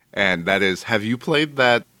And that is, have you played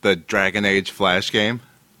the Dragon Age Flash game?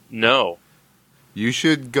 No. You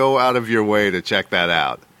should go out of your way to check that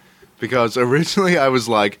out. Because originally I was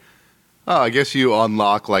like, oh, I guess you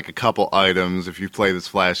unlock like a couple items if you play this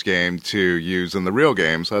Flash game to use in the real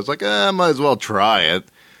game. So I was like, I might as well try it.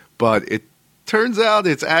 But it turns out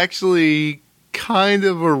it's actually kind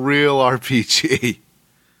of a real RPG.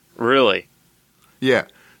 Really? Yeah.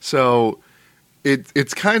 So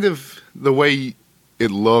it's kind of the way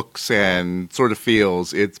it looks and sort of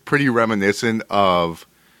feels. It's pretty reminiscent of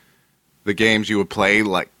the games you would play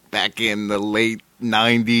like back in the late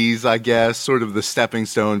 90s, I guess, sort of the stepping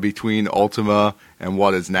stone between Ultima and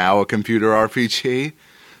what is now a computer RPG.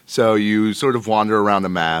 So you sort of wander around the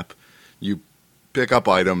map, you pick up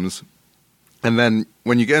items, and then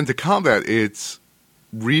when you get into combat, it's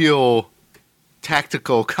real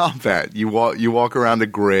tactical combat. You walk around the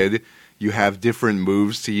grid, you have different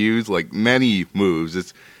moves to use, like many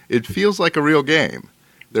moves. It feels like a real game.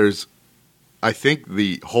 I think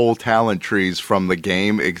the whole talent trees from the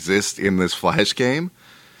game exist in this Flash game.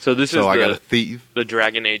 So this is I got a thief. The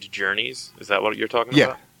Dragon Age Journeys? Is that what you're talking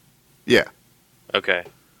about? Yeah. Okay.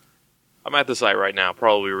 I'm at the site right now,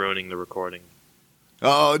 probably ruining the recording.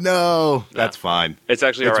 Oh, no. That's fine. It's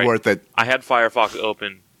actually all right. It's worth it. I had Firefox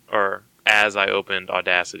open, or as I opened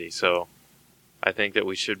Audacity, so I think that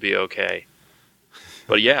we should be okay.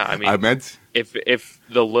 But yeah, I mean, if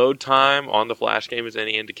the load time on the Flash game is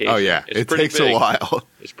any indication, it takes a while.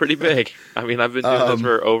 It's pretty big. I mean, I've been doing this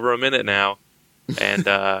for over a minute now,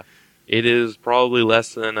 and it is probably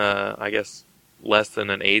less than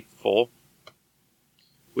an eighth full,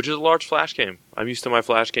 which is a large Flash game. I'm used to my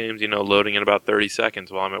Flash games, loading in about 30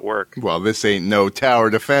 seconds while I'm at work. Well, this ain't no tower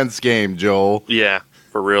defense game, Joel. Yeah,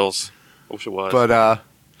 for reals. I wish it was. But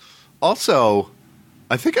also,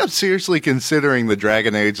 I think I'm seriously considering the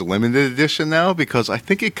Dragon Age Limited Edition now because I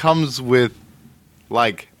think it comes with,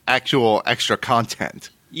 like, actual extra content.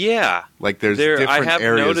 Yeah. Like, there's different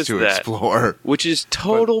areas to explore. Which is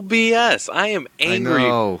total BS. I am angry. I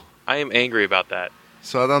know. I am angry about that.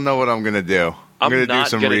 So I don't know what I'm going to do. I'm going to do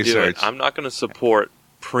some research. I'm not going to support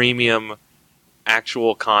premium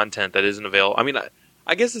actual content that isn't available. I mean,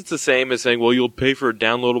 I guess it's the same as saying, well, you'll pay for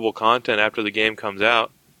downloadable content after the game comes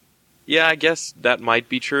out. Yeah, I guess that might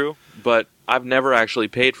be true, but I've never actually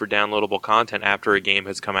paid for downloadable content after a game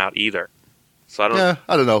has come out either. So I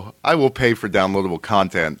don't know. I will pay for downloadable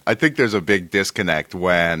content. I think there's a big disconnect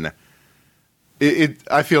when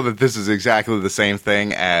I feel that this is exactly the same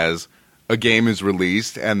thing as a game is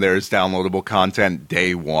released and there's downloadable content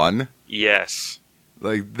day one. Yes.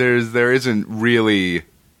 Like there isn't really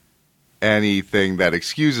anything that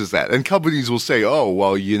excuses that. And companies will say, "Oh,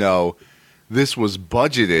 well, this was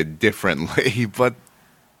budgeted differently," but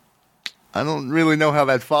I don't really know how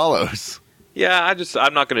that follows. Yeah,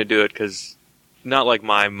 I'm not going to do it because not like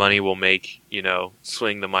my money will make,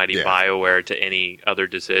 swing the mighty BioWare to any other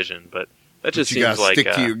decision, but that just seems like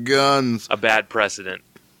stick to your guns. A bad precedent.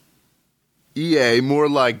 EA, more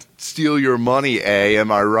like steal your money,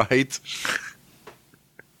 am I right?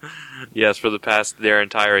 Yes, for their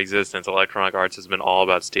entire existence, Electronic Arts has been all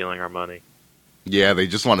about stealing our money. Yeah, they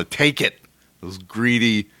just want to take it. Those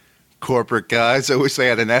greedy corporate guys. I wish they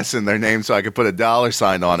had an S in their name so I could put a $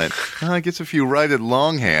 sign on it. I guess if you write it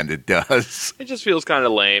longhand, it does. It just feels kind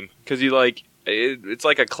of lame because it's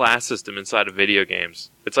like a class system inside of video games.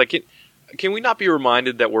 It's like, can we not be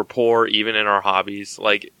reminded that we're poor even in our hobbies?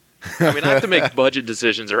 Like, I mean, I have to make budget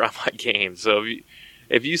decisions around my games. So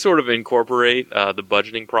if you sort of incorporate the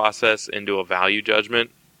budgeting process into a value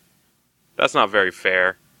judgment, that's not very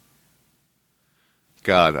fair.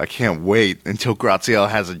 God, I can't wait until Graziella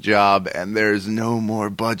has a job and there's no more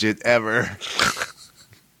budget ever.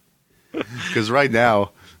 Because right now,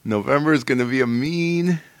 November is going to be a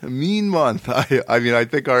mean month. I mean, I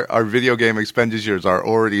think our video game expenditures are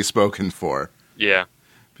already spoken for. Yeah.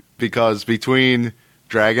 Because between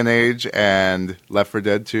Dragon Age and Left 4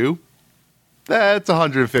 Dead 2, that's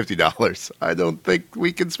 $150. I don't think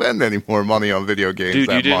we can spend any more money on video games that month.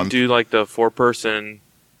 Dude, you didn't do like the 4-person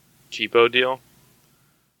cheapo deal?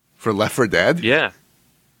 For Left 4 Dead? Yeah.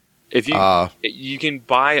 If you can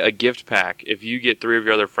buy a gift pack if you get 3 of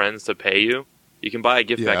your other friends to pay you. You can buy a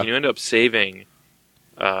gift pack and you end up saving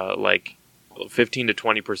like 15 to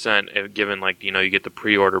 20% given you get the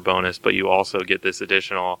pre-order bonus, but you also get this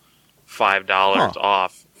additional $5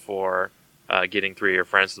 off for getting 3 of your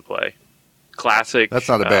friends to play. Classic. That's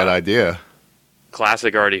not a bad idea.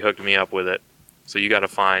 Classic already hooked me up with it, so you got to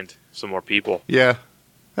find some more people. Yeah.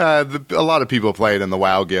 A lot of people play it in the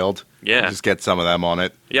WoW Guild. Yeah. Just get some of them on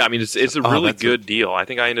it. Yeah, I mean, it's a really good deal. I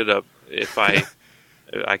think I ended up, if I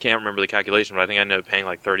I can't remember the calculation, but I think I ended up paying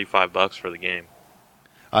like $35 for the game.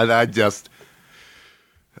 I just,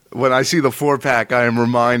 when I see the 4-pack, I am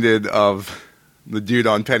reminded of the dude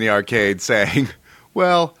on Penny Arcade saying,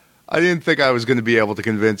 well, I didn't think I was going to be able to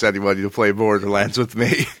convince anybody to play Borderlands with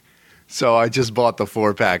me. So I just bought the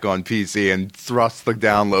 4-pack on PC and thrust the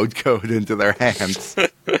download code into their hands.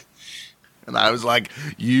 And I was like,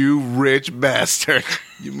 you rich bastard.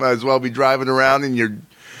 You might as well be driving around in your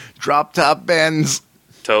drop-top Benz.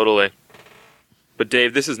 Totally. But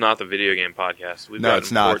Dave, this is not the video game podcast. We've got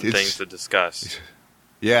important things to discuss.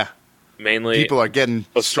 Yeah. Mainly, people are getting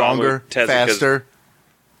stronger, faster.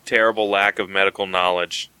 Terrible lack of medical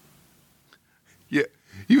knowledge. Yeah,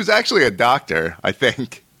 he was actually a doctor, I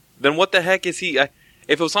think. Then what the heck is he?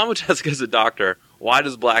 If Osamu Tezuka is a doctor, why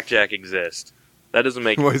does blackjack exist? That doesn't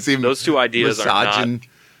make those two ideas are not.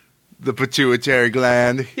 The pituitary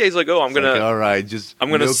gland. Yeah, he's like, oh, I'm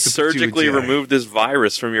gonna surgically remove this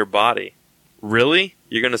virus from your body. Really?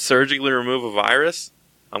 You're gonna surgically remove a virus?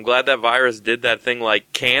 I'm glad that virus did that thing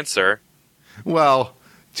like cancer. Well,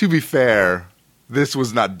 to be fair, this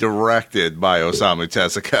was not directed by Osamu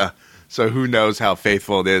Tezuka, so who knows how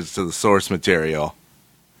faithful it is to the source material.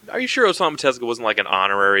 Are you sure Osamu Tezuka wasn't like an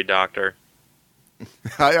honorary doctor?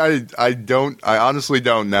 I honestly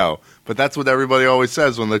don't know. But that's what everybody always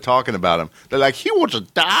says when they're talking about him. They're like, he was a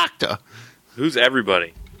doctor. Who's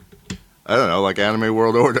everybody? I don't know, like Anime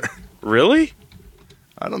World Order. Really?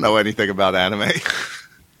 I don't know anything about anime.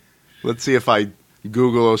 Let's see if I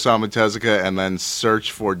Google Osamu Tezuka and then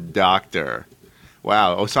search for doctor.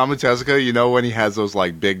 Wow, Osamu Tezuka, you know when he has those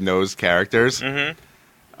like big nosed characters? Mm-hmm.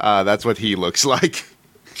 That's what he looks like.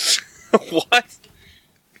 What?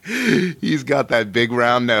 He's got that big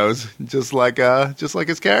round nose, just like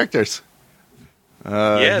his characters.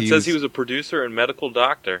 It says he was a producer and medical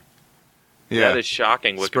doctor. Yeah, that is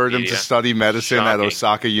shocking. Wikipedia. Spurred him to study medicine at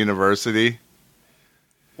Osaka University.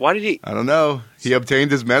 Why did he? I don't know. He obtained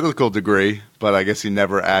his medical degree, but I guess he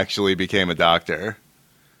never actually became a doctor.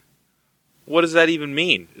 What does that even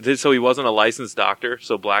mean? So he wasn't a licensed doctor.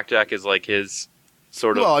 So blackjack is like his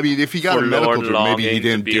sort of. Well, I mean, if he got a medical degree, maybe he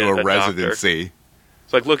didn't do a residency. Doctor.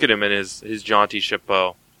 It's like, look at him in his jaunty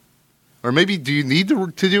chapeau. Or maybe, do you need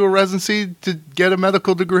to do a residency to get a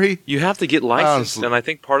medical degree? You have to get licensed, and I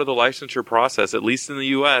think part of the licensure process, at least in the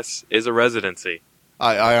U.S., is a residency.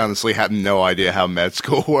 I honestly have no idea how med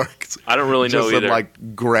school works. I don't really know either.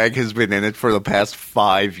 Like, Greg has been in it for the past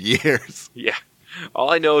 5 years. Yeah.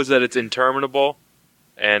 All I know is that it's interminable,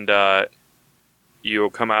 and you'll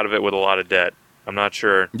come out of it with a lot of debt. I'm not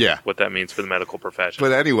sure what that means for the medical profession.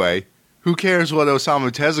 But anyway, who cares what Osamu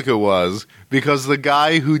Tezuka was? Because the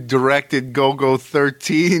guy who directed Go-Go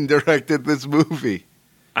 13 directed this movie.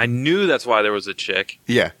 I knew that's why there was a chick.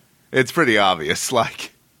 Yeah, it's pretty obvious.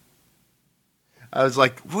 Like, I was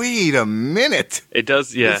like, wait a minute. It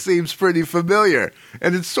does, yeah. It seems pretty familiar.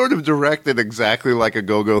 And it's sort of directed exactly like a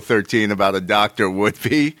Go-Go 13 about a doctor would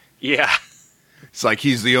be. Yeah. It's like,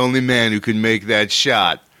 he's the only man who can make that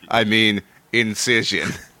shot. I mean, incision.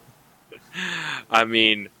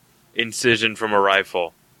 Incision from a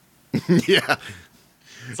rifle. Yeah.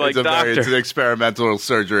 It's like, doctor. It's an experimental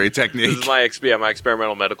surgery technique. This is my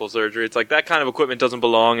experimental medical surgery. It's like, that kind of equipment doesn't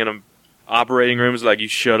belong in an operating room. It's like, you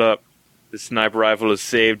shut up. This sniper rifle has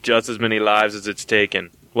saved just as many lives as it's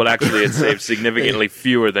taken. Well, actually, it's saved significantly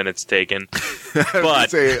fewer than it's taken.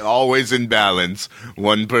 But say always in balance.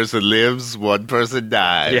 One person lives, one person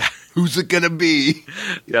dies. Yeah. Who's it gonna be?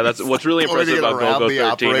 Yeah, that's what's really impressive about Go-Go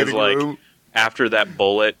 13 is like after that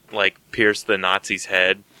bullet like pierced the Nazi's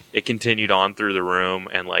head, it continued on through the room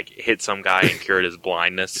and like hit some guy and cured his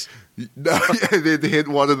blindness. No, it hit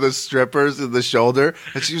one of the strippers in the shoulder,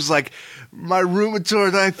 and she was like, "My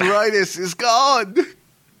rheumatoid arthritis is gone.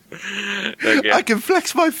 Okay. I can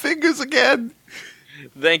flex my fingers again."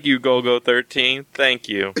 Thank you, Go-Go 13. Thank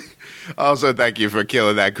you. Also, thank you for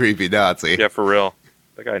killing that creepy Nazi. Yeah, for real.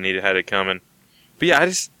 That guy had it coming. But yeah, I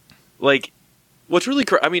just like what's really.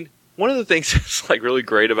 One of the things that's like really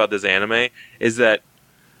great about this anime is that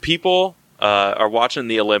people are watching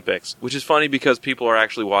the Olympics, which is funny because people are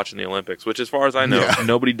actually watching the Olympics, which as far as I know,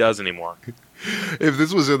 nobody does anymore. If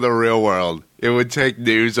this was in the real world, it would take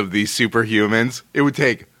news of these superhumans. It would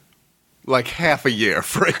take like half a year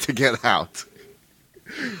for it to get out.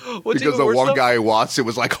 Because the one guy who watched it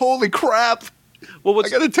was like, holy crap, I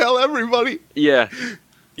gotta tell everybody. Yeah.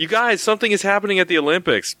 You guys, something is happening at the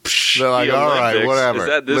Olympics. They're like, all right, whatever. Is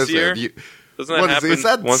that this year? Doesn't that happen? Is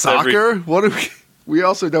that soccer? What do we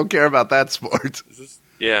also don't care about that sport.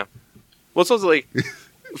 Yeah. Well, it's also like,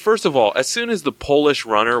 first of all, as soon as the Polish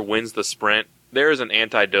runner wins the sprint, there is an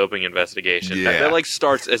anti-doping investigation. That like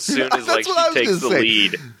starts as soon as like she takes the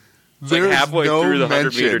lead. There's like halfway no through the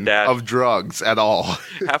 100-meter dash of drugs at all.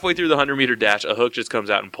 Halfway through the 100-meter dash, a hook just comes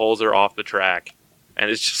out and pulls her off the track, and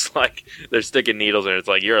it's just like they're sticking needles in it. It's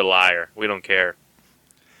like, you're a liar. We don't care.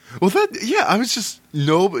 Well, I was just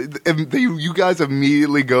you guys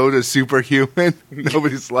immediately go to superhuman.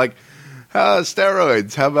 Nobody's like,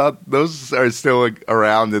 steroids. How about those are still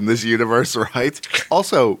around in this universe, right?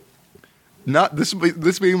 Also, not this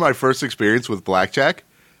being my first experience with blackjack.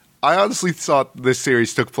 I honestly thought this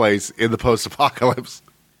series took place in the post-apocalypse.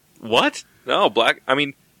 What? No, I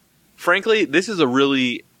mean, frankly, this is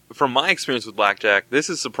from my experience with blackjack, this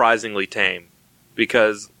is surprisingly tame.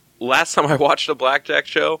 Because last time I watched a blackjack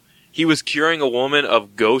show, he was curing a woman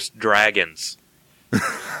of ghost dragons.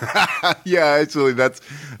 Yeah, actually, that's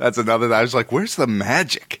another. I was like, where's the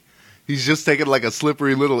magic? He's just taking like a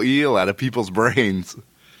slippery little eel out of people's brains.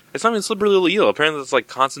 It's not even slippery little eel. Apparently, it's like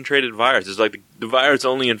concentrated virus. It's like the virus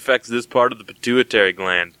only infects this part of the pituitary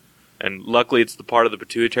gland. And luckily, it's the part of the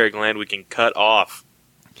pituitary gland we can cut off.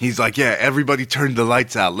 He's like, yeah, everybody turn the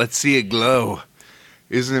lights out. Let's see it glow.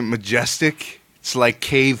 Isn't it majestic? It's like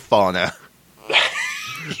cave fauna.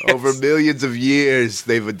 Yes. Over millions of years,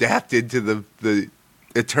 they've adapted to the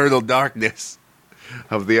eternal darkness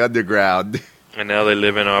of the underground. And now they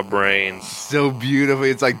live in our brains. So beautifully.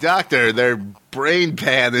 It's like, doctor, their brain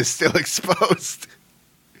pan is still exposed.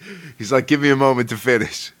 He's like, give me a moment to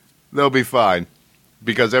finish. They'll be fine.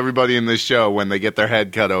 Because everybody in this show, when they get their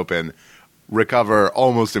head cut open, recover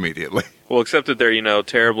almost immediately. Well, except that they're,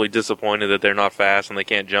 terribly disappointed that they're not fast and they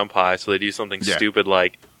can't jump high, so they do something stupid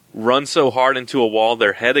like run so hard into a wall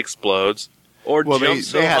their head explodes, or jump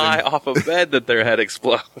so high off a bed that their head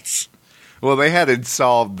explodes. Well, they hadn't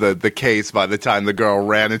solved the case by the time the girl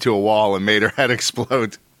ran into a wall and made her head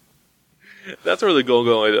explode. That's where the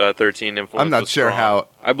Golgo 13 influence I'm not sure strong. how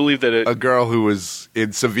I believe that a girl who was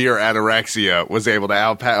in severe anorexia was able to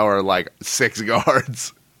outpower like 6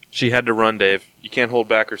 guards. She had to run, Dave. You can't hold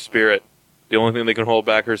back her spirit. The only thing that can hold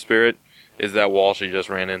back her spirit is that wall she just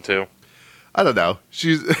ran into. I don't know.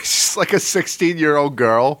 She's like a 16-year-old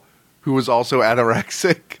girl who was also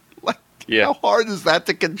anorexic. Yeah. How hard is that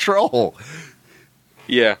to control?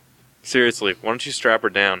 Yeah. Seriously, why don't you strap her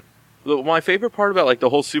down? My favorite part about the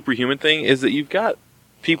whole superhuman thing is that you've got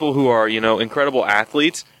people who are, incredible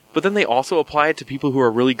athletes, but then they also apply it to people who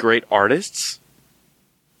are really great artists.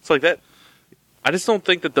 It's like that. I just don't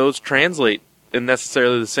think that those translate in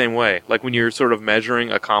necessarily the same way. Like when you're sort of measuring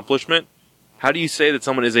accomplishment, how do you say that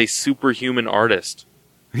someone is a superhuman artist?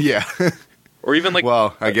 Yeah. Or even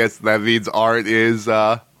well, I guess that means art is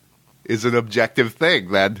an objective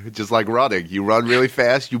thing, then. Just like running. You run really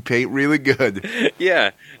fast, you paint really good.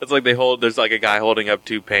 Yeah. It's like there's like a guy holding up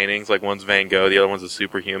 2 paintings, like one's Van Gogh, the other one's a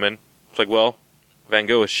superhuman. It's like, well, Van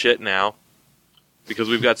Gogh is shit now because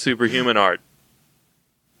we've got superhuman art.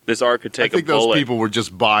 This art could take a bullet. I think those people were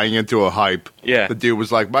just buying into a hype. Yeah. The dude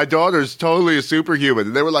was like, my daughter's totally a superhuman.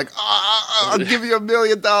 And they were like, I'll give you $1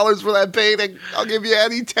 million for that painting. I'll give you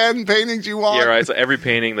any 10 paintings you want. Yeah, right. So every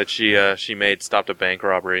painting that she made stopped a bank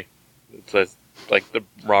robbery. So like the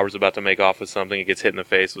robber's about to make off with something, he gets hit in the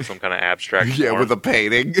face with some kind of abstract form. With a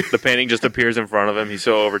painting. The painting just appears in front of him. He's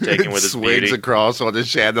so overtaken with his beauty. Swings across on the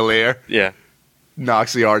chandelier. Yeah.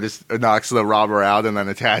 Knocks the robber out and then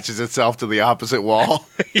attaches itself to the opposite wall.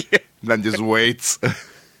 Yeah. And then just waits.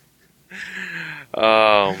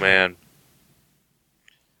 Oh, man.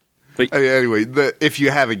 But, anyway, if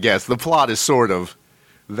you haven't guessed, the plot is sort of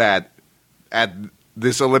that at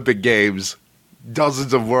this Olympic Games,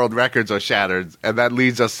 dozens of world records are shattered, and that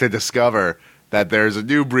leads us to discover that there's a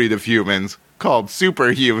new breed of humans called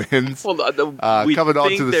superhumans. Well, we coming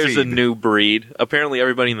onto the there's scene. a new breed. Apparently,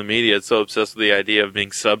 everybody in the media is so obsessed with the idea of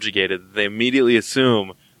being subjugated that they immediately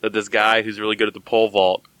assume that this guy who's really good at the pole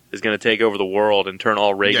vault is going to take over the world and turn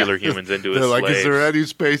all regular humans into his They're like, slaves. is there any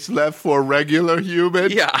space left for regular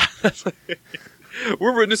humans? Yeah.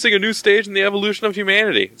 We're witnessing a new stage in the evolution of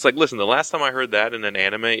humanity. It's like, listen, the last time I heard that in an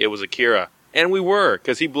anime, it was Akira. And we were,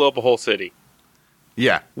 because he blew up a whole city.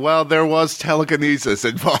 Yeah. Well, there was telekinesis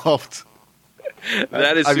involved.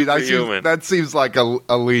 That is superhuman. That seems like a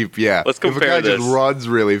leap, yeah. Let's compare If a guy this. just runs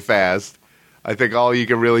really fast, I think all you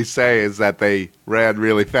can really say is that they ran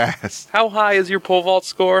really fast. How high is your pole vault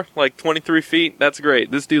score? Like 23 feet? That's great.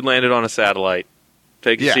 This dude landed on a satellite.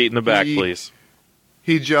 Take a seat in the back, please.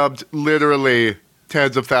 He jumped literally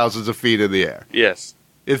tens of thousands of feet in the air. Yes.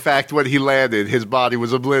 In fact, when he landed, his body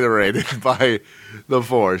was obliterated by the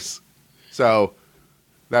force. So,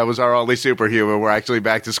 that was our only superhuman. We're actually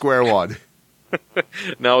back to square one.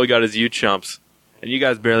 Now all we got is you chumps. And you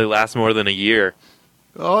guys barely last more than a year.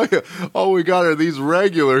 Oh, yeah. All we got are these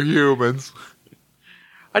regular humans.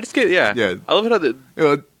 I just get, yeah. I love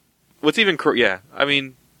how what's even, I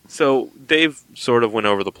mean, so Dave sort of went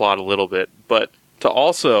over the plot a little bit, but to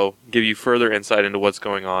also give you further insight into what's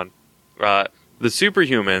going on, the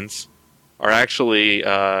superhumans are actually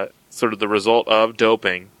sort of the result of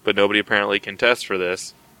doping, but nobody apparently can test for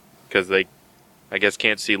this because they, I guess,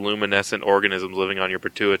 can't see luminescent organisms living on your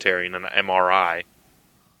pituitary in an MRI.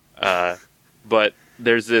 But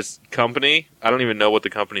there's this company, I don't even know what the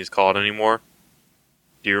company's called anymore.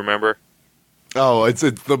 Do you remember? Oh, it's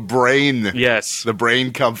the Brain. Yes. The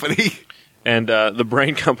Brain Company. And the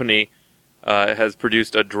Brain Company has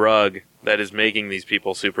produced a drug that is making these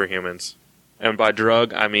people superhumans. And by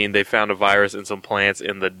drug, I mean they found a virus in some plants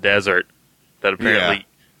in the desert that apparently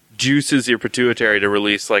juices your pituitary to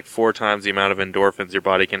release like 4 times the amount of endorphins your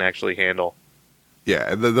body can actually handle.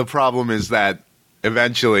 Yeah, the problem is that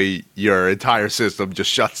eventually your entire system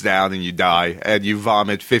just shuts down and you die, and you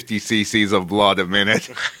vomit 50 cc's of blood a minute,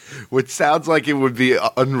 which sounds like it would be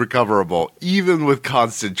unrecoverable, even with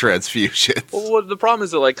constant transfusions. Well, the problem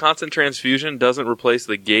is that like constant transfusion doesn't replace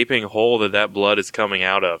the gaping hole that blood is coming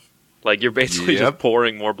out of. Like, you're basically just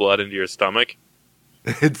pouring more blood into your stomach.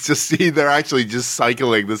 It's just, they're actually just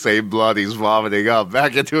cycling the same blood he's vomiting up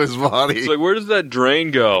back into his body. It's like, where does that drain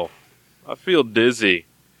go? I feel dizzy.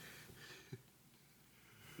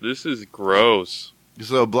 This is gross.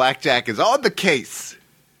 So Blackjack is on the case.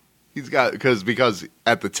 He's got, because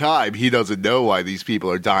at the time, he doesn't know why these people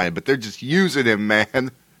are dying, but they're just using him, man.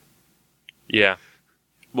 Yeah.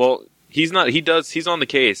 Well, he's on the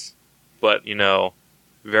case, but,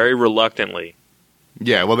 very reluctantly.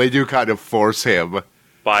 Yeah, well, they do kind of force him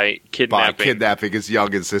by kidnapping his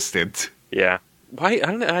young assistant. Yeah, why?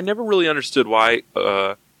 I never really understood why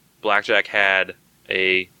Blackjack had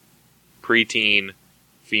a preteen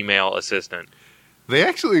female assistant. They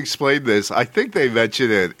actually explained this. I think they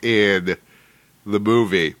mentioned it in the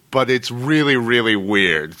movie, but it's really, really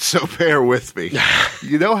weird. So bear with me.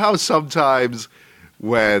 You know how sometimes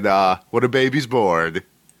when a baby's born,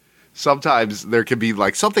 sometimes there can be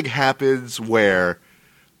like something happens where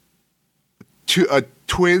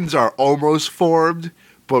twins are almost formed,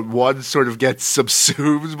 but one sort of gets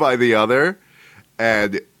subsumed by the other,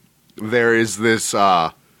 and there is this.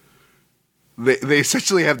 They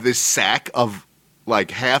essentially have this sack of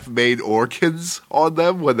like half-made organs on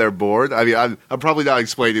them when they're born. I mean, I'm probably not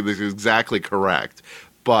explaining this exactly correct,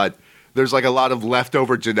 but there's like a lot of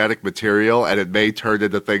leftover genetic material, and it may turn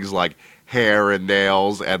into things like hair and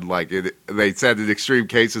nails, and like they said in extreme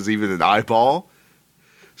cases even an eyeball.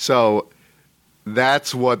 So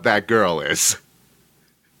that's what that girl is.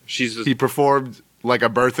 He performed like a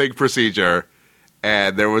birthing procedure,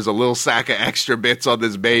 and there was a little sack of extra bits on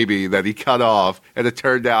this baby that he cut off, and it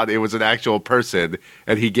turned out it was an actual person,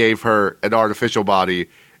 and he gave her an artificial body,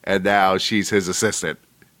 and now she's his assistant.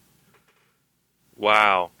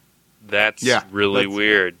 Wow. That's really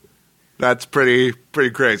weird. That's pretty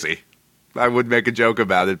crazy. I would make a joke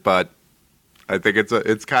about it, but I think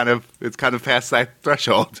it's kind of past that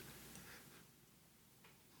threshold.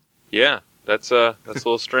 Yeah, that's a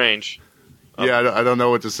little strange. Yeah, I don't know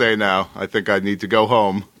what to say now. I think I need to go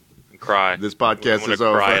home and cry. This podcast is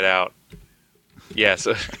over. Cry it out. Yes.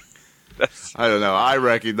 I don't know. I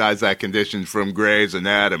recognize that condition from Grey's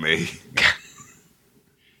Anatomy.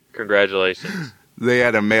 Congratulations. They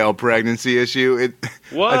had a male pregnancy issue.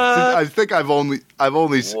 What? I think I've only.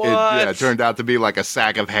 It turned out to be like a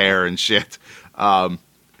sack of hair and shit.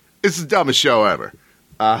 It's the dumbest show ever.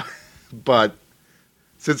 But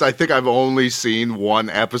since I think I've only seen one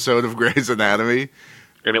episode of Grey's Anatomy,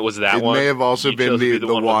 and it was that one, it may have also been the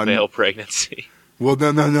one with male pregnancy. Well,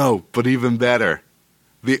 no. But even better,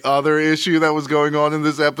 the other issue that was going on in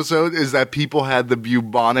this episode is that people had the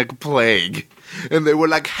bubonic plague. And they were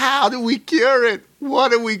like, how do we cure it?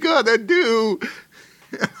 What are we going to do?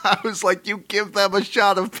 And I was like, you give them a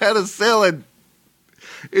shot of penicillin.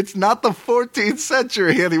 It's not the 14th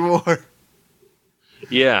century anymore.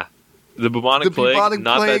 Yeah. The bubonic plague,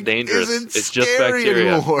 not that dangerous. It's just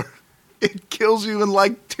bacteria. Anymore. It kills you in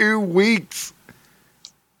like 2 weeks.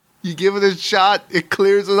 You give it a shot, it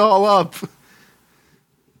clears it all up.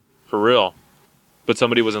 For real. But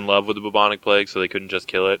somebody was in love with the bubonic plague, so they couldn't just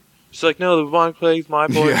kill it. She's like, no, the bubonic plague's my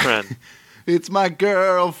boyfriend. Yeah. It's my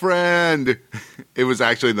girlfriend. It was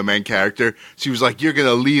actually the main character. She was like, you're going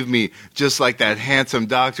to leave me just like that handsome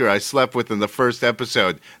doctor I slept with in the first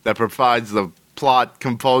episode that provides the plot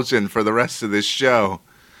compulsion for the rest of this show.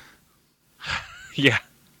 Yeah.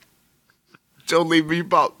 Don't leave me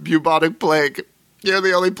bubonic plague. You're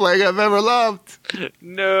the only plague I've ever loved.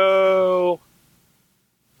 No.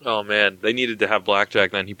 Oh man, they needed to have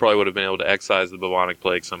Blackjack then. He probably would have been able to excise the bubonic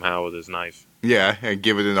plague somehow with his knife. Yeah, and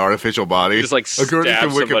give it an artificial body. Just like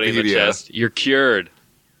stab somebody in the chest. You're cured.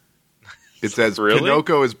 It says, really?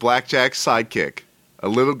 Pinocchio is Blackjack's sidekick. A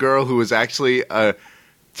little girl who is actually a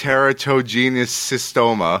teratogenous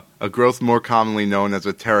cystoma, a growth more commonly known as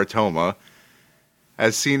a teratoma.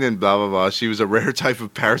 As seen in blah, blah, blah, she was a rare type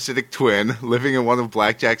of parasitic twin living in one of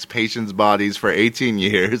Blackjack's patients' bodies for 18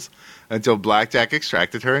 years until Blackjack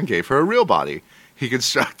extracted her and gave her a real body. He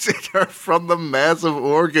constructed her from the massive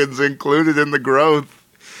organs included in the growth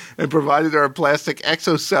and provided her a plastic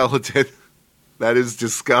exoskeleton. That is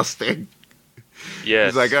disgusting. Yes.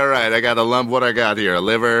 He's like, all right, I got a lump. What I got here? A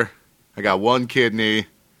liver. I got one kidney.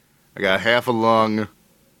 I got half a lung.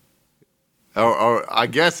 Or I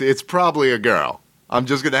guess it's probably a girl. I'm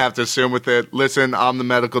just going to have to assume with it. Listen, I'm the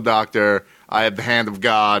medical doctor. I have the hand of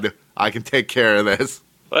God. I can take care of this.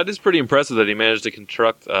 Well, that is pretty impressive that he managed to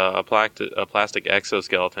construct a plastic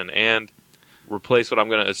exoskeleton and replace what I'm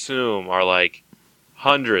going to assume are like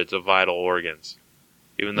hundreds of vital organs.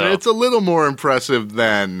 Even though it's a little more impressive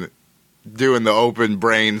than doing the open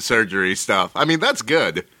brain surgery stuff. I mean, that's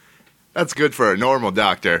good. That's good for a normal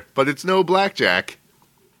doctor, but it's no Blackjack.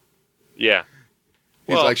 Yeah.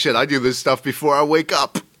 He's like, shit, I do this stuff before I wake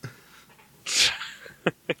up.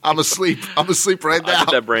 I'm asleep. I'm asleep right now. I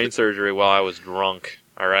did that brain surgery while I was drunk,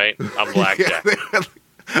 all right? I'm Blackjack.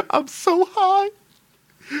 I'm so high.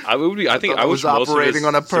 I was operating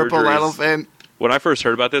on a purple elephant. When I first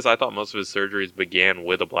heard about this, I thought most of his surgeries began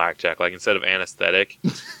with a Blackjack. Like, instead of anesthetic,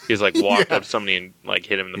 he's like walked up to somebody and like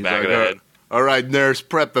hit him in the back of the head. All right, nurse,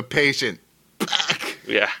 prep the patient.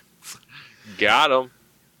 Yeah. Got him.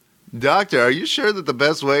 Doctor, are you sure that the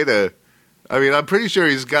best way to... I mean, I'm pretty sure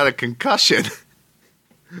he's got a concussion.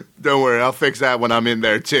 Don't worry, I'll fix that when I'm in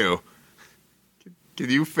there, too. Can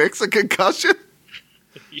you fix a concussion?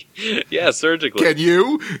 Yeah, surgically. Can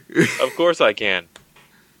you? Of course I can.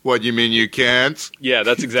 What, you mean you can't? Yeah,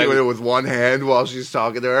 that's exactly... Doing it with one hand while she's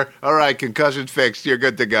talking to her? All right, concussion fixed. You're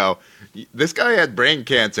good to go. This guy had brain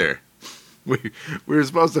cancer. We were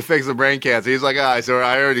supposed to fix the brain cancer. He's like, so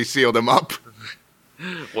I already sealed him up.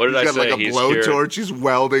 What did I say? He's got like a blowtorch. He's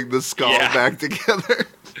welding the skull back together.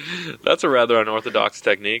 That's a rather unorthodox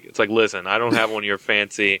technique. It's like, listen, I don't have one of your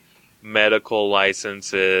fancy medical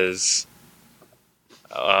licenses.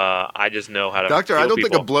 I just know how to Doctor, I don't people.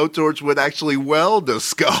 think a blowtorch would actually weld a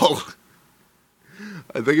skull.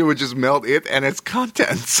 I think it would just melt it and its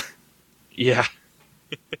contents. Yeah.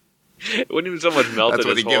 It wouldn't even so much melt it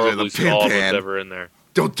as horribly all that's ever in there.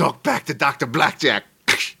 Don't talk back to Dr. Blackjack.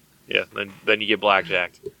 Yeah, then you get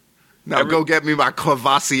Blackjacked. Now go get me my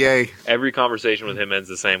Courvoisier. Every conversation with him ends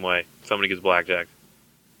the same way. Somebody gets Blackjacked.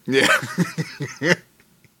 Yeah.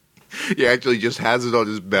 He actually just has it on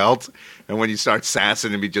his belt, and when you start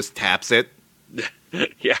sassing him, he just taps it.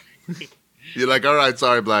 Yeah. You're like, all right,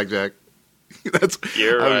 sorry, Blackjack.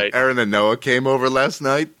 You're right. Aaron and Noah came over last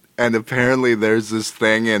night, and apparently there's this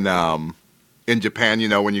thing in Japan, you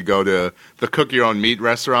know, when you go to the cook-your-own-meat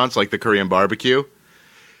restaurants, like the Korean barbecue,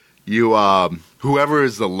 you whoever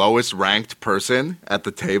is the lowest ranked person at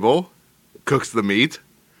the table cooks the meat.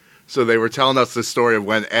 So they were telling us the story of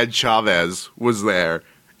when Ed Chavez was there,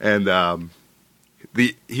 and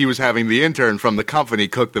he was having the intern from the company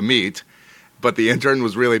cook the meat, but the intern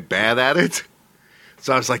was really bad at it.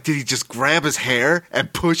 So I was like, did he just grab his hair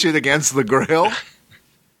and push it against the grill?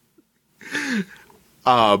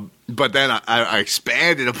 But then I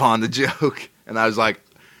expanded upon the joke, and I was like,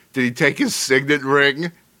 did he take his signet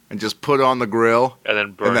ring and just put it on the grill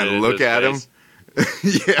and then look at him?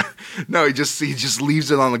 Yeah. No, he just leaves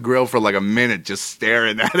it on the grill for like a minute just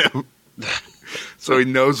staring at him. So he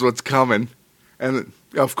knows what's coming. And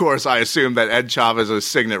of course, I assume that Ed Chavez's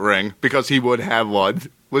signet ring, because he would have one,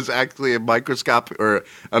 was actually a microscope or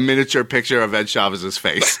a miniature picture of Ed Chavez's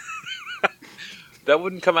face. That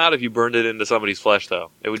wouldn't come out if you burned it into somebody's flesh,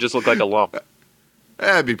 though. It would just look like a lump.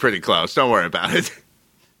 That'd be pretty close. Don't worry about it.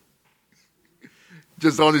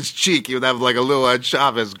 Just on his cheek, he would have like a little Ed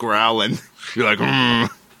Chavez growling. You're like,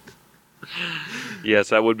 Yes,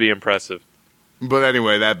 that would be impressive. But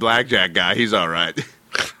anyway, that Blackjack guy, he's all right.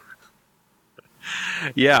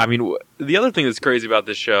 Yeah, I mean, the other thing that's crazy about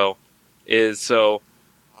this show is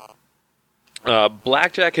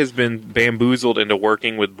Blackjack has been bamboozled into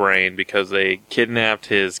working with Brain because they kidnapped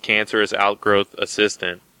his cancerous outgrowth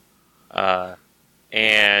assistant. The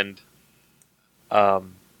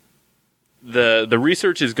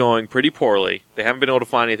research is going pretty poorly. They haven't been able to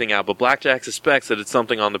find anything out, but Blackjack suspects that it's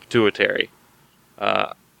something on the pituitary.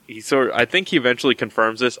 I think he eventually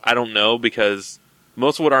confirms this. I don't know, because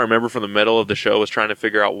most of what I remember from the middle of the show was trying to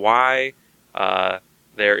figure out why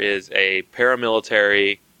there is a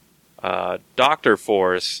paramilitary doctor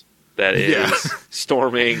force that is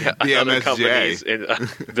storming other companies in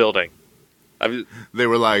a building. They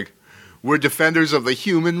were like, we're defenders of the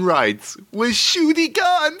human rights with shooty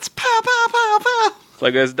guns. Pow, pow, pow, pow. It's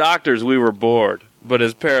like, as doctors, we were bored. But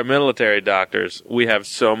as paramilitary doctors, we have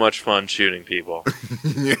so much fun shooting people.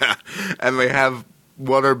 Yeah. And they have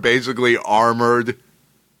what are basically armored,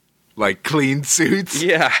 like, clean suits.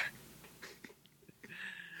 Yeah.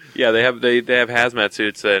 Yeah, they have hazmat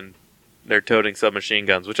suits and they're toting submachine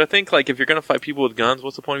guns, which I think, like, if you're going to fight people with guns,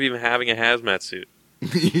 what's the point of even having a hazmat suit?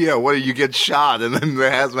 Yeah, what do you get shot and then the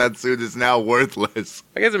hazmat suit is now worthless?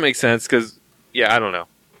 I guess it makes sense because, yeah, I don't know.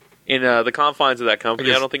 In the confines of that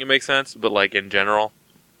company, I don't think it makes sense, but, like, in general,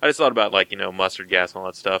 I just thought about, like, mustard gas and all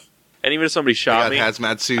that stuff. And even if somebody shot me,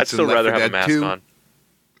 hazmat suits I'd still rather have a mask on.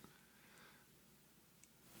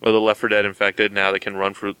 Or the Left 4 Dead infected now that can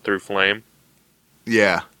run through flame.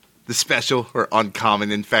 Yeah. The special or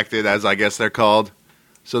uncommon infected, as I guess they're called.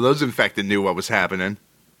 So those infected knew what was happening.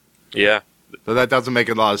 Yeah. So that doesn't make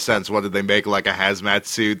a lot of sense. What did they make, like a hazmat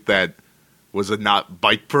suit that was not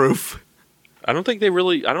bite-proof? I don't think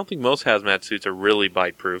most hazmat suits are really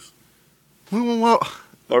bite-proof. Well,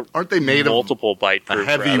 aren't they made multiple of bite-proof, a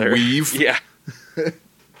heavy weave? Yeah.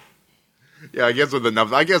 Yeah, I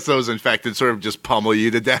guess those infected sort of just pummel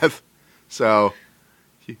you to death. So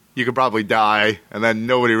you could probably die, and then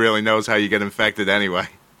nobody really knows how you get infected anyway.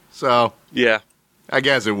 So yeah. I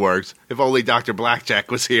guess it works. If only Dr.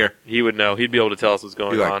 Blackjack was here. He would know. He'd be able to tell us what's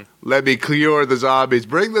going on. Let me cure the zombies.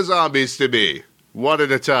 Bring the zombies to me. One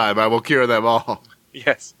at a time. I will cure them all.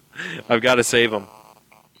 Yes. I've got to save them.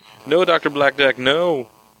 No, Dr. Blackjack, no.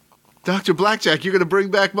 Dr. Blackjack, you're going to bring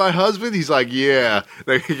back my husband? He's like, yeah.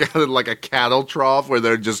 They got it like a cattle trough where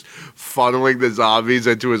they're just funneling the zombies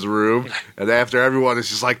into his room. And after everyone is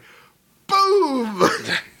just like, boom!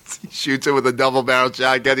 He shoots him with a double-barrel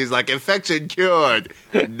shotgun. He's like, infection cured.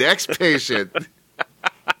 Next patient.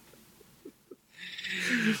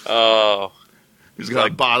 Oh. He's got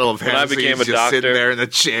a bottle of Hennessy. He's just sitting there in a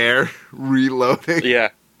chair, reloading. Yeah.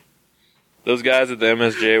 Those guys at the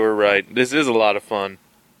MSJ were right. This is a lot of fun.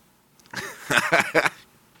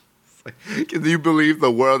 Can you believe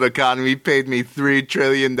the world economy paid me $3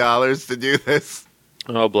 trillion to do this?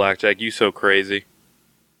 Oh, Blackjack, you so crazy.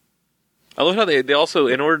 I love how they also,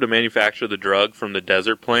 in order to manufacture the drug from the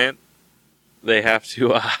desert plant, they have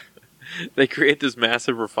to, they create this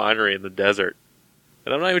massive refinery in the desert.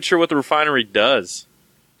 And I'm not even sure what the refinery does.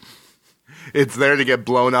 It's there to get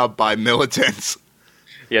blown up by militants.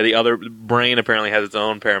 Yeah, the other Brain apparently has its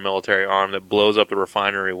own paramilitary arm that blows up the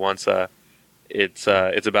refinery once it's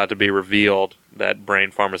about to be revealed that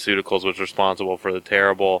Brain Pharmaceuticals was responsible for the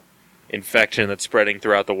terrible infection that's spreading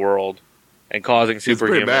throughout the world and causing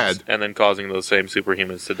superhumans, and then causing those same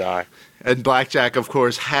superhumans to die. And Blackjack, of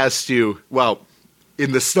course, has to, well,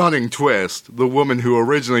 in the stunning twist, the woman who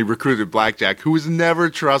originally recruited Blackjack, who was never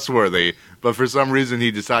trustworthy, but for some reason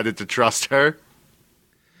he decided to trust her,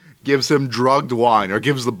 gives him drugged wine, or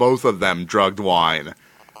gives the both of them drugged wine,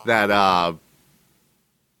 that,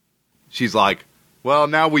 she's like, well,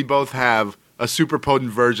 now we both have a super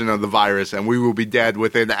potent version of the virus, and we will be dead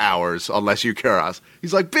within hours unless you cure us.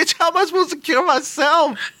 He's like, bitch, how am I supposed to cure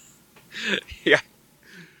myself? Yeah.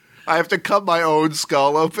 I have to cut my own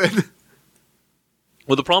skull open.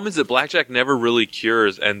 Well, the problem is that Blackjack never really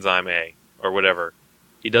cures Enzyme A, or whatever.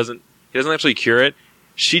 He doesn't actually cure it.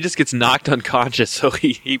 She just gets knocked unconscious, so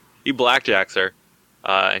he blackjacks her,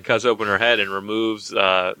 and cuts open her head and removes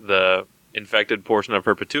the infected portion of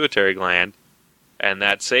her pituitary gland, and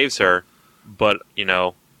that saves her, but,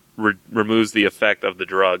 removes the effect of the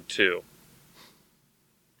drug, too.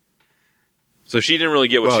 So she didn't really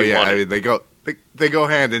get what she wanted. I mean, they go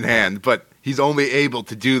hand in hand, but he's only able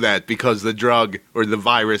to do that because the drug or the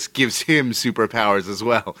virus gives him superpowers as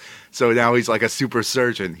well. So now he's like a super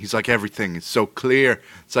surgeon. He's like, everything is so clear.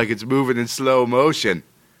 It's like it's moving in slow motion.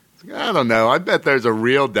 I don't know. I bet there's a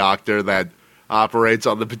real doctor that operates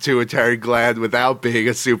on the pituitary gland without being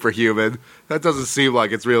a superhuman. That doesn't seem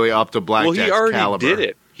like it's really up to Blackjack's caliber. Well, he already did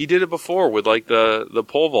it. He did it before with, like, the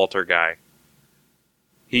pole vaulter guy.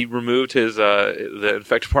 He removed his the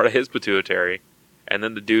infected part of his pituitary, and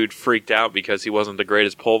then the dude freaked out because he wasn't the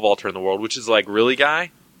greatest pole vaulter in the world, which is like, really,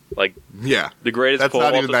 guy? Like, yeah, the greatest pole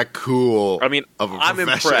vaulter? That's not even that cool. I mean, I'm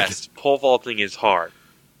impressed. Pole vaulting is hard.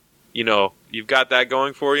 You've got that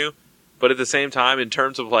going for you, but at the same time, in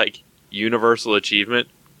terms of, like, universal achievement,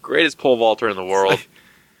 greatest pole vaulter in the world,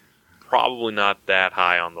 probably not that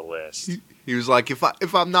high on the list. He was like,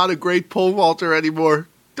 if I'm not a great pole vaulter anymore,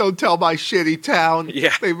 don't tell my shitty town.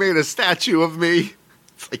 Yeah. They made a statue of me.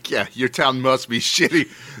 It's like, yeah, your town must be shitty.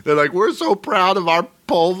 They're like, we're so proud of our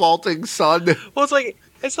pole vaulting son. Well, it's like,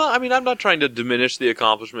 it's not, I mean, I'm not trying to diminish the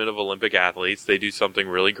accomplishment of Olympic athletes. They do something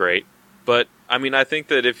really great. But, I mean, I think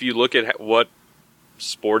that if you look at what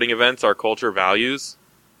sporting events our culture values,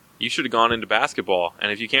 you should have gone into basketball.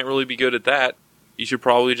 And if you can't really be good at that, you should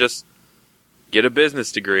probably just get a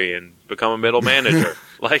business degree and become a middle manager.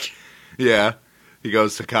 Like, yeah, he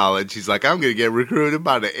goes to college. He's like, I'm going to get recruited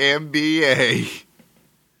by the NBA.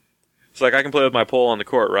 It's like, I can play with my pole on the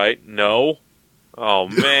court, right? No. Oh,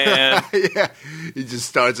 man. Yeah, he just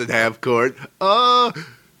starts at half court.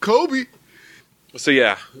 Kobe. So,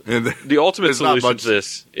 yeah, the ultimate solution to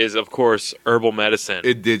this is, of course, herbal medicine.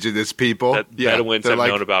 Indigenous people. That Bedouins have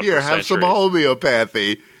known about here, for have centuries. some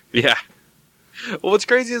homeopathy. Yeah. Well, what's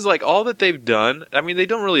crazy is, like, all that they've done, I mean, they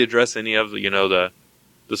don't really address any of, the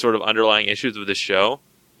sort of underlying issues of this show.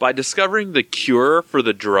 By discovering the cure for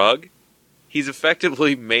the drug, he's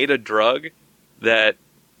effectively made a drug that,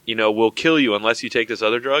 will kill you unless you take this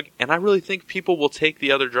other drug. And I really think people will take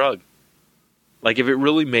the other drug. Like, if it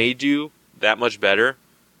really made you that much better,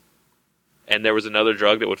 and there was another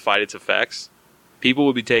drug that would fight its effects, people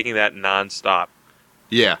would be taking that nonstop.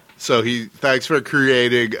 Yeah, so thanks for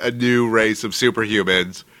creating a new race of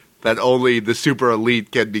superhumans that only the super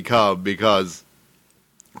elite can become because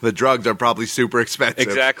the drugs are probably super expensive.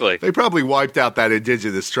 Exactly. They probably wiped out that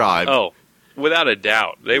indigenous tribe. Oh, without a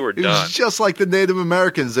doubt. They were done. It was just like the Native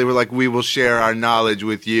Americans. They were like, we will share our knowledge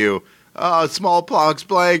with you. Smallpox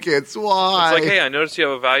blankets, why? It's like, hey, I noticed you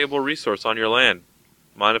have a valuable resource on your land.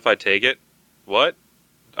 Mind if I take it? What?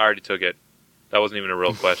 I already took it. That wasn't even a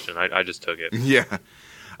real question. I just took it. Yeah.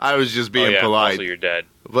 I was just being polite. Also, you're dead.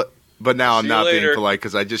 But now I'm not later. being polite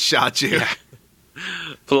because I just shot you. Yeah.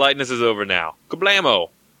 Politeness is over now. Kablamo!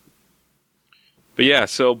 But yeah,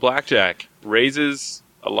 so Blackjack raises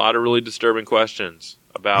a lot of really disturbing questions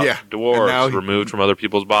about dwarves removed from other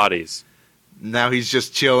people's bodies. Now he's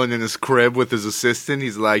just chilling in his crib with his assistant.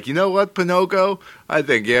 He's like, you know what, Pinocchio? I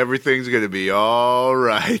think everything's going to be all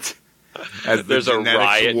right. As there's a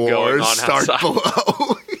riot going on outside.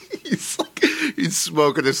 Below. He's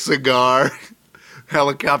smoking a cigar.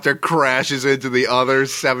 Helicopter crashes into the other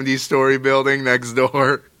 70-story building next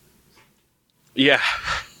door. Yeah.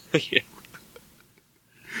 Yeah.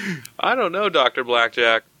 I don't know, Dr.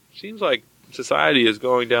 Blackjack. Seems like society is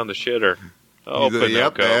going down the shitter. Oh,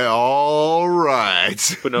 Pinocchio. Yep, all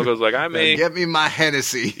right. Pinocchio's like, I may... Get me my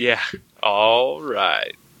Hennessy. Yeah, all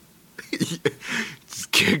right.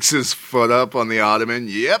 Just kicks his foot up on the ottoman.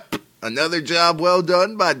 Yep, another job well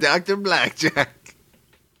done by Dr. Blackjack.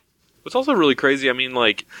 What's also really crazy, I mean,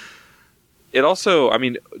 like, it also, I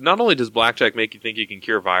mean, not only does Blackjack make you think you can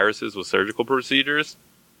cure viruses with surgical procedures,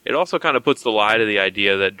 it also kind of puts the lie to the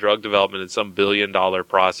idea that drug development is some billion-dollar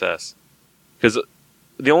process. Because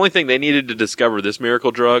the only thing they needed to discover this miracle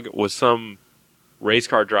drug was some race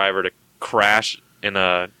car driver to crash in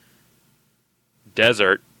a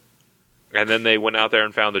desert, and then they went out there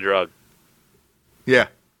and found the drug. Yeah.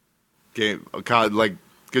 God, like,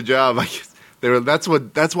 good job.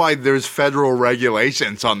 That's why there's federal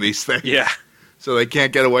regulations on these things. Yeah. So they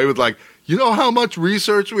can't get away with, like, you know how much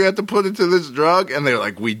research we had to put into this drug? And they're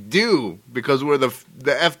like, we do, because we're the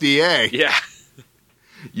FDA. Yeah.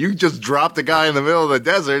 You just dropped a guy in the middle of the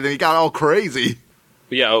desert and he got all crazy.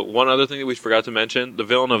 But yeah, one other thing that we forgot to mention, the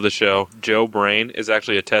villain of the show, Joe Brain, is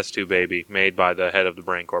actually a test tube baby made by the head of the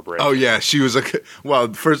Brain Corporation. Oh, yeah, she was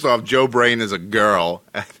well, first off, Joe Brain is a girl,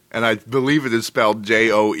 and I believe it is spelled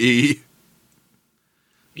Joe.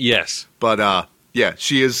 Yes. But, yeah,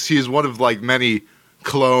 she is one of, like, many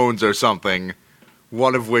clones or something,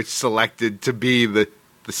 one of which selected to be the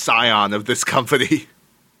scion of this company.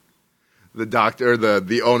 The doctor,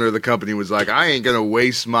 the owner of the company was like, I ain't gonna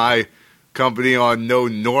waste my company on no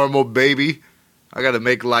normal baby. I gotta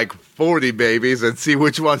make like 40 babies and see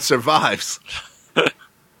which one survives.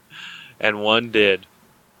 And one did.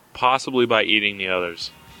 Possibly by eating the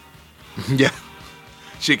others. Yeah.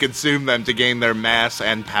 She consumed them to gain their mass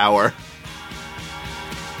and power.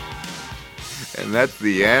 And that's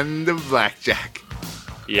the end of Blackjack.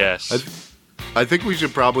 Yes. I think we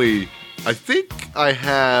should probably... I think I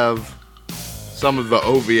have some of the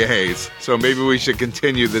OVAs, so maybe we should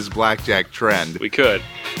continue this Blackjack trend. We could.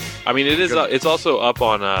 I mean, it is. It's also up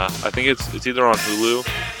on. I think it's either on Hulu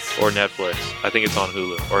or Netflix. I think it's on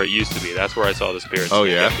Hulu, or it used to be. That's where I saw the Spirit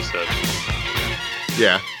episode.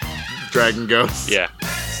 Yeah, Dragon Ghost. Yeah,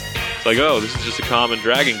 it's like, oh, this is just a common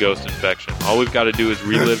Dragon Ghost infection. All we've got to do is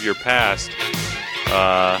relive your past,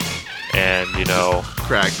 and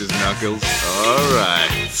crack his knuckles. All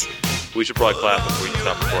right. We should probably clap before you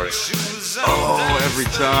stop recording. Oh, every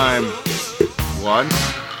time. 1,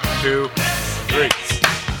 2, 3.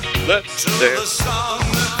 Let's To the song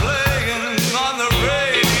they're playing on the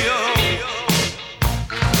radio.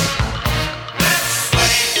 Let's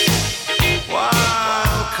sway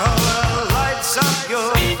while color lights up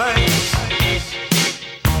your face.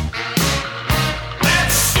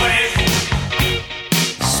 Let's sway,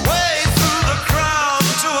 sway through the crowd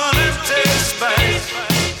to an empty space.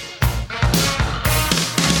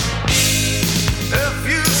 If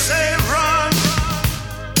you say run,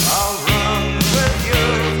 I'll run with you.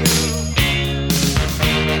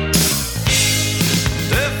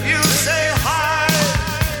 If you say hide,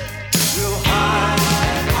 we'll hide.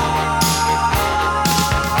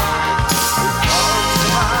 Because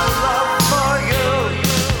my love for you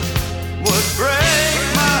would break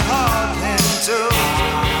my heart in two.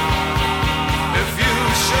 If you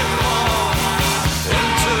should fall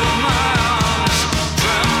into my arms,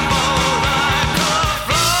 tremble like a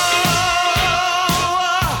flower.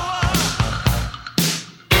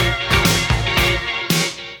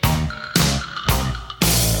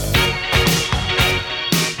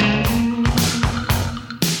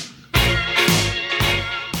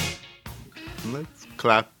 Let's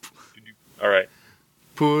clap. All right.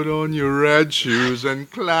 Put on your red shoes and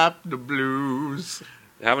clap the blues.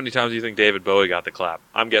 How many times do you think David Bowie got the clap?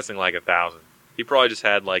 I'm guessing like 1,000. He probably just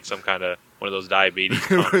had like some kind of one of those diabetes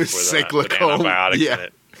pumps with Cyclical, antibiotics yeah. in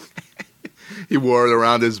it. He wore it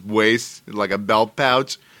around his waist like a belt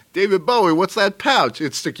pouch. David Bowie, what's that pouch?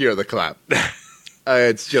 It's to cure the clap.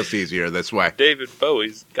 It's just easier this way. David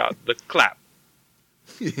Bowie's got the clap.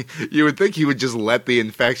 You would think he would just let the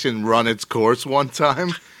infection run its course one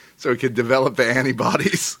time so he could develop the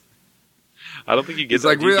antibodies. I don't think you get It's that.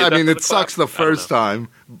 like, Do you really, get I that mean, for it the sucks clap? the first time,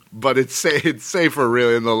 but it's safer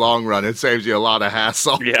really in the long run. It saves you a lot of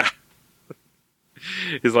hassle. Yeah.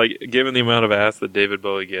 It's like, given the amount of ass that David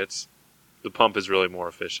Bowie gets, the pump is really more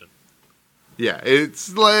efficient. Yeah,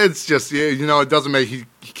 it's just, you know, it doesn't make, he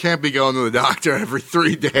can't be going to the doctor every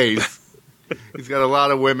 3 days. He's got a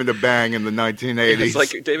lot of women to bang in the 1980s. It's like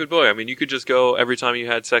David Bowie. I mean, you could just go every time you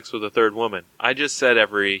had sex with a third woman. I just said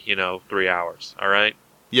every, 3 hours, all right?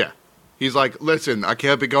 Yeah. He's like, listen, I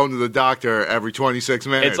can't be going to the doctor every 26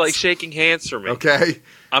 minutes. It's like shaking hands for me. Okay?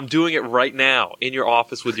 I'm doing it right now in your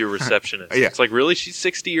office with your receptionist. Yeah. It's like, really? She's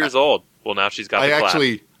 60 years old. Well, now she's got the I clap.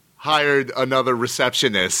 actually hired another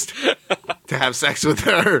receptionist to have sex with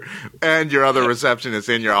her and your other receptionist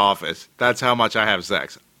in your office. That's how much I have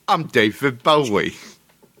sex. I'm David Bowie.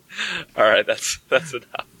 All right, that's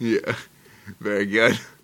enough. Yeah. Very good.